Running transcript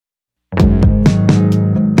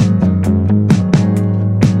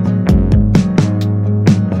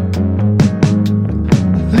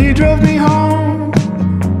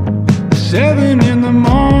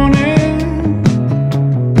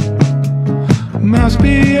must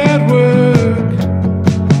be at work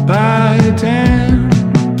by 10,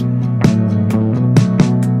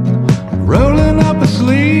 rolling up her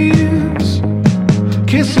sleeves,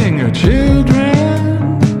 kissing her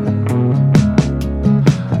children,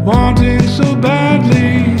 wanting so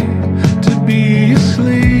badly to be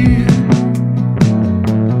asleep.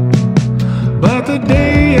 But the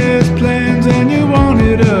day has plans and you want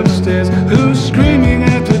it upstairs. Who's screaming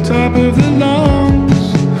at the top of the lungs?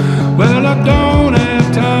 Well, I don't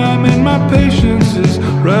have time and my patience is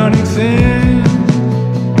running thin.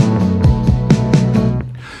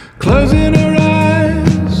 Closing her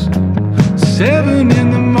eyes, 7 in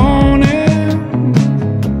the morning.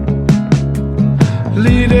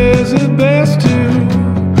 Leaders are best to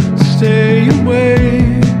stay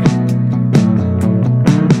awake.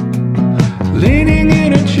 Leaning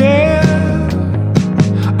in a chair,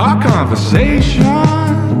 our conversations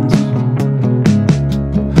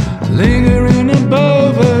lingering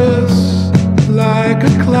above us like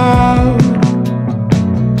a cloud.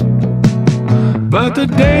 But the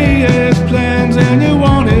day has plans and you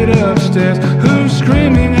want it upstairs. Who's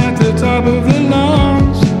screaming at the top of the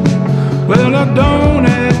lungs? Well, I don't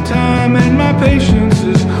have time and my patience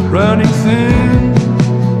is running thin.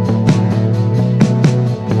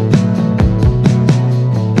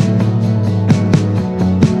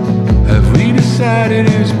 Have we decided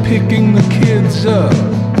who's picking the kids up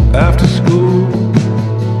after school?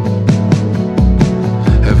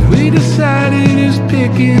 Have we decided who's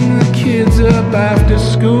picking the kids up after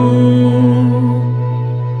school?